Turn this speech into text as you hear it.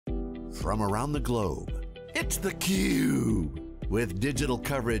from around the globe. It's theCUBE, with digital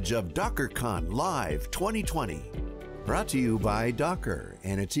coverage of DockerCon Live 2020. Brought to you by Docker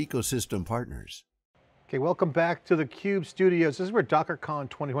and its ecosystem partners. Okay, welcome back to theCUBE studios. This is where DockerCon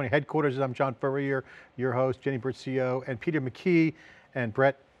 2020 headquarters is. I'm John Furrier, your host, Jenny Bertzio, and Peter McKee and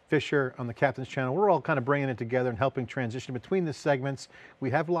Brett Fisher on the Captain's Channel. We're all kind of bringing it together and helping transition between the segments. We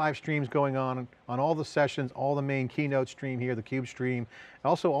have live streams going on all the sessions, all the main keynote stream here, the CUBE stream.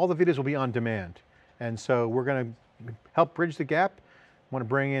 Also, all the videos will be on demand. And so we're going to help bridge the gap. I want to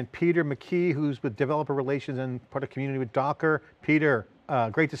bring in Peter McKee, who's with Developer Relations and part of community with Docker. Peter,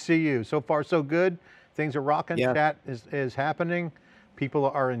 great to see you. So far, so good. Things are rocking, yeah. Chat is happening. People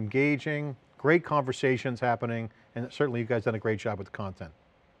are engaging, great conversations happening, and certainly you guys done a great job with the content.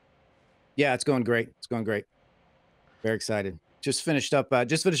 Yeah, it's going great. It's going great. Very excited. Just finished up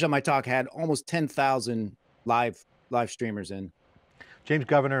my talk, had almost 10,000 live streamers in. James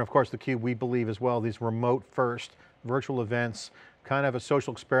Governor, of course, theCUBE, we believe as well, these remote first virtual events, kind of a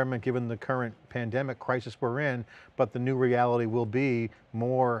social experiment given the current pandemic crisis we're in, but the new reality will be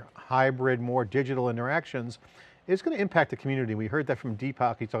more hybrid, more digital interactions. It's going to impact the community. We heard that from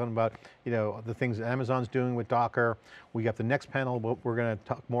Deepak. He's talking about, the things that Amazon's doing with Docker. We got the next panel, we're going to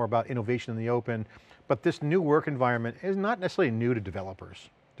talk more about innovation in the open. But this new work environment is not necessarily new to developers.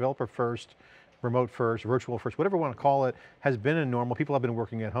 Developer first, remote first, virtual first, whatever you want to call it, has been a normal. People have been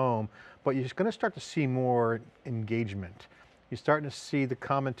working at home, but you're going to start to see more engagement. You're starting to see the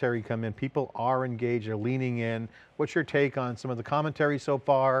commentary come in. People are engaged, they're leaning in. What's your take on some of the commentary so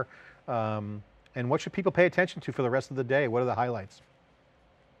far? And what should people pay attention to for the rest of the day? What are the highlights?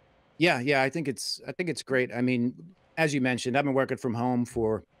 Yeah, I think it's great. I mean, as you mentioned, I've been working from home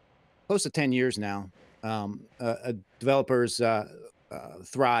for close to 10 years now. Developers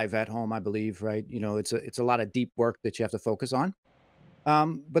thrive at home, I believe, right? It's a lot of deep work that you have to focus on.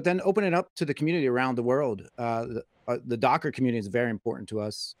 But then open it up to the community around the world. The Docker community is very important to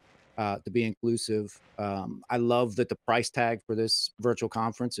us, to be inclusive. I love that the price tag for this virtual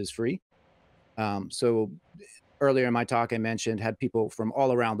conference is free. So earlier in my talk, I mentioned had people from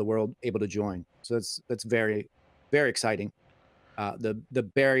all around the world able to join. So that's very, very exciting. The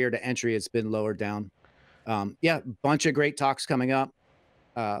barrier to entry has been lowered down. Yeah, bunch of great talks coming up.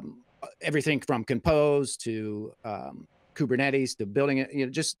 Everything from Compose to Kubernetes to building it,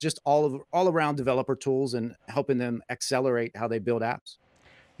 just all around developer tools and helping them accelerate how they build apps.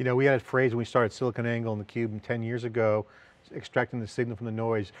 We had a phrase when we started SiliconANGLE and theCUBE 10 years ago, extracting the signal from the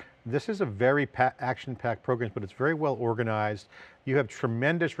noise. This is a very action-packed program, but it's very well organized. You have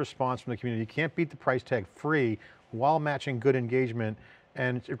tremendous response from the community. You can't beat the price tag free while matching good engagement.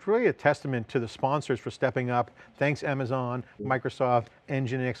 And it's really a testament to the sponsors for stepping up. Thanks Amazon, Microsoft,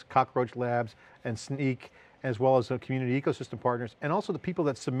 Nginx, Cockroach Labs, and Sneak, as well as the community ecosystem partners, and also the people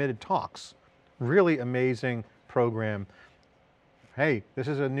that submitted talks. Really amazing program. Hey, this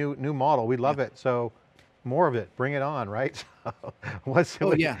is a new model. We love it. So more of it, bring it on, right? How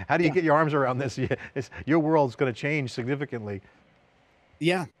do you get your arms around this? Your world's going to change significantly.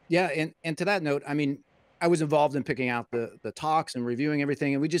 Yeah, and to that note, I mean, I was involved in picking out the talks and reviewing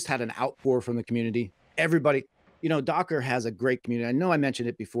everything, and we just had an outpour from the community. Everybody, Docker has a great community. I know I mentioned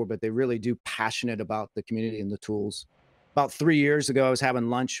it before, but they really do passionate about the community and the tools. About 3 years ago, I was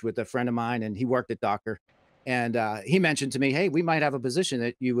having lunch with a friend of mine, and he worked at Docker. And he mentioned to me, hey, we might have a position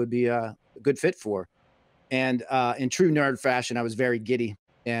that you would be a good fit for. And in true nerd fashion, I was very giddy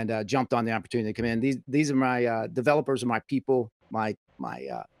and jumped on the opportunity to come in. These are my developers, are my people, I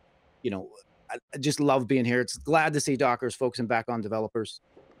just love being here. It's glad to see Docker's focusing back on developers.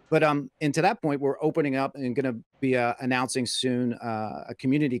 But and to that point, we're opening up and going to be announcing soon a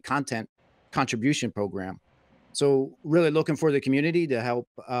community content contribution program. So really looking for the community to help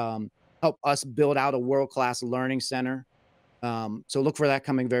us build out a world-class learning center. So look for that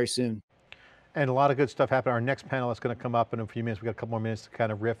coming very soon. And a lot of good stuff happened. Our next panel is going to come up in a few minutes. We got a couple more minutes to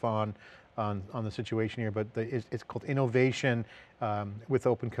kind of riff on the situation here, but it's called Innovation with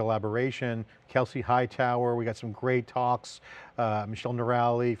Open Collaboration. Kelsey Hightower, we got some great talks. Michelle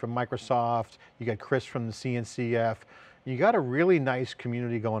Norali from Microsoft. You got Chris from the CNCF. You got a really nice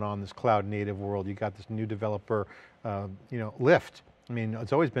community going on in this cloud native world. You got this new developer, lift. I mean,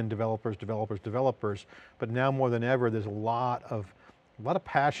 it's always been developers, but now more than ever, there's a lot of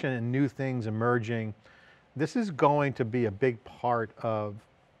passion and new things emerging. This is going to be a big part of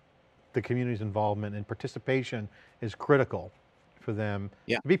the community's involvement, and participation is critical for them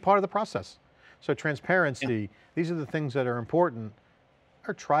to be part of the process. So transparency, these are the things that are important,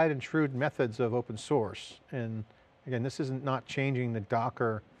 are tried and true methods of open source. And again, this isn't not changing the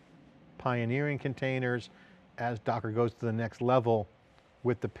Docker pioneering containers. As Docker goes to the next level,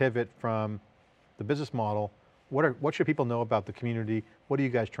 with the pivot from the business model. What should people know about the community? What are you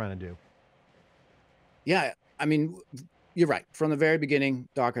guys trying to do? Yeah, I mean, you're right. From the very beginning,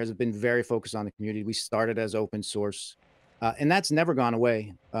 Docker has been very focused on the community. We started as open source, and that's never gone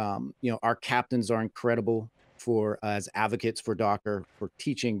away. Our captains are incredible for as advocates for Docker, for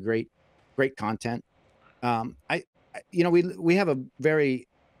teaching great content. We have a very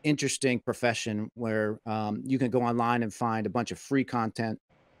interesting profession where you can go online and find a bunch of free content.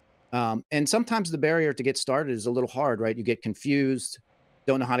 And sometimes the barrier to get started is a little hard, right? You get confused,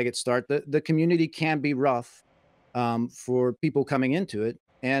 don't know how to get started. The community can be rough for people coming into it.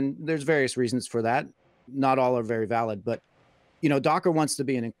 And there's various reasons for that. Not all are very valid, but Docker wants to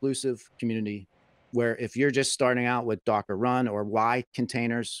be an inclusive community where if you're just starting out with Docker run or why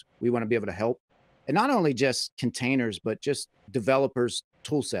containers, we want to be able to help. And not only just containers, but just developers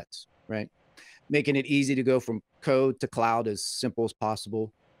tool sets, right? Making it easy to go from code to cloud as simple as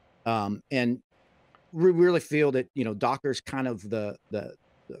possible. And we really feel that, Docker's kind of the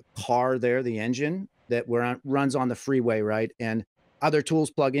car there, the engine that runs on the freeway, right? And other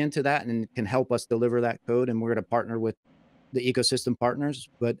tools plug into that and can help us deliver that code. And we're going to partner with the ecosystem partners.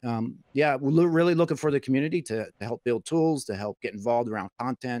 But yeah, we're really looking for the community to help build tools, to help get involved around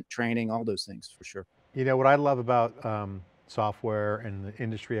content, training, all those things for sure. What I love about software and the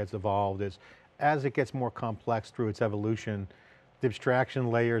industry has evolved is as it gets more complex through its evolution, the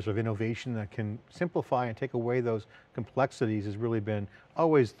abstraction layers of innovation that can simplify and take away those complexities has really been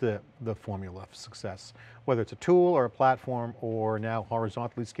always the formula of success. Whether it's a tool or a platform or now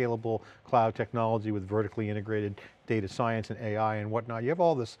horizontally scalable cloud technology with vertically integrated data science and AI and whatnot, you have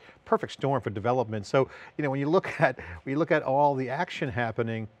all this perfect storm for development. So, when you look at all the action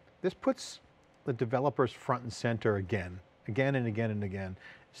happening, this puts the developers front and center again and again,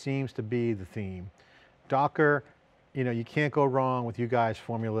 seems to be the theme. Docker, you can't go wrong with you guys'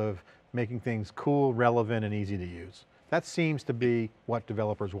 formula of making things cool, relevant, and easy to use. That seems to be what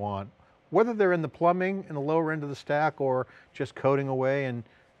developers want. Whether they're in the plumbing in the lower end of the stack or just coding away and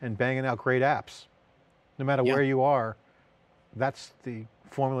banging out great apps. No matter where you are, that's the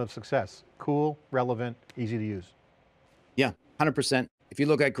formula of success. Cool, relevant, easy to use. Yeah, 100%. If you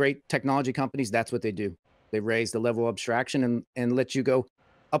look at great technology companies, that's what they do. They raise the level of abstraction and let you go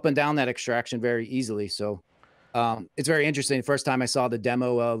up and down that abstraction very easily. So it's very interesting. The first time I saw the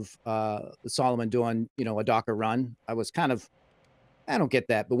demo of Solomon doing, a Docker run, I was kind of, I don't get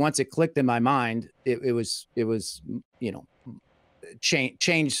that. But once it clicked in my mind, it was,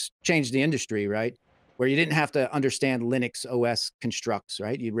 changed the industry, right? Where you didn't have to understand Linux OS constructs,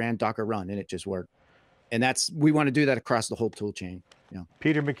 right? You ran Docker run and it just worked. And we want to do that across the whole tool chain. Yeah.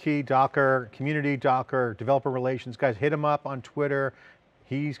 Peter McKee, Docker, community Docker, developer relations, guys, hit him up on Twitter.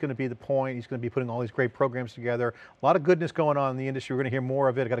 He's going to be the point. He's going to be putting all these great programs together. A lot of goodness going on in the industry. We're going to hear more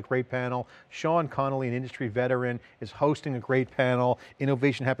of it. I got a great panel. Sean Connolly, an industry veteran, is hosting a great panel.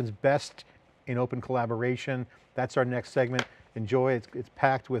 Innovation happens best in open collaboration. That's our next segment. Enjoy. It's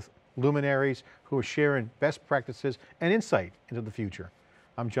packed with luminaries who are sharing best practices and insight into the future.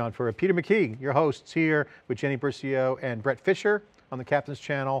 I'm John Furrier. Peter McKee, your hosts here with Jenny Bercio and Brett Fisher on the Captain's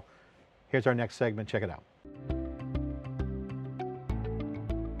Channel. Here's our next segment. Check it out.